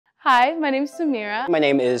Hi, my name is Samira. My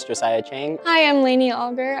name is Josiah Chang. Hi, I'm Lainey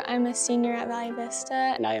Alger. I'm a senior at Vista.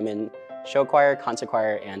 And I am in show choir, concert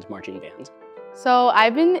choir, and marching band. So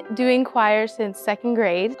I've been doing choir since 2nd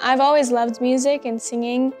grade. I've always loved music and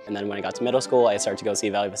singing. And then when I got to middle school, I started to go see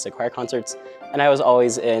Valley Vista choir concerts. And I was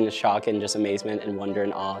always in shock and just amazement and wonder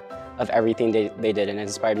and awe of everything they did. And it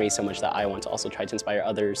inspired me so much that I want to also try to inspire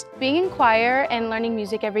others. Being in choir and learning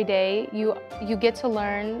music every day, you get to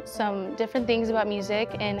learn some different things about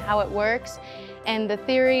music and how it works and the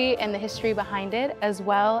theory and the history behind it, as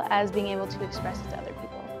well as being able to express it to other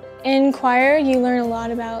people. In choir, you learn a lot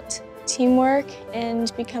about teamwork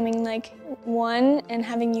and becoming like one and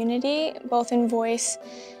having unity, both in voice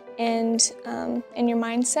and in your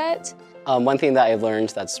mindset. One thing that I've learned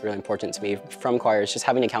that's really important to me from choir is just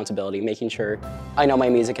having accountability, making sure I know my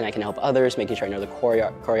music and I can help others, making sure I know the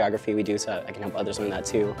choreography we do so that I can help others learn that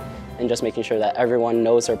too, and just making sure that everyone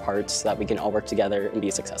knows their parts so that we can all work together and be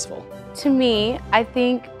successful. To me, I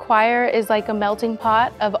think choir is like a melting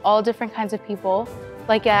pot of all different kinds of people.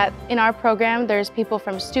 Like in our program, there's people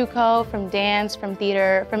from Stuco, from dance, from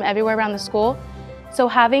theater, from everywhere around the school. So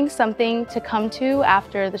having something to come to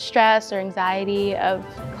after the stress or anxiety of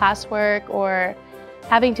classwork or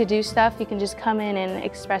having to do stuff, you can just come in and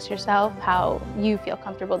express yourself how you feel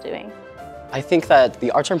comfortable doing. I think that the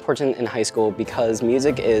arts are important in high school because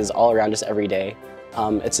music is all around us every day.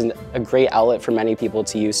 It's a great outlet for many people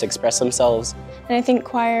to use to express themselves. And I think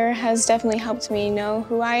choir has definitely helped me know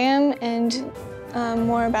who I am and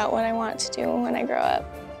more about what I want to do when I grow up.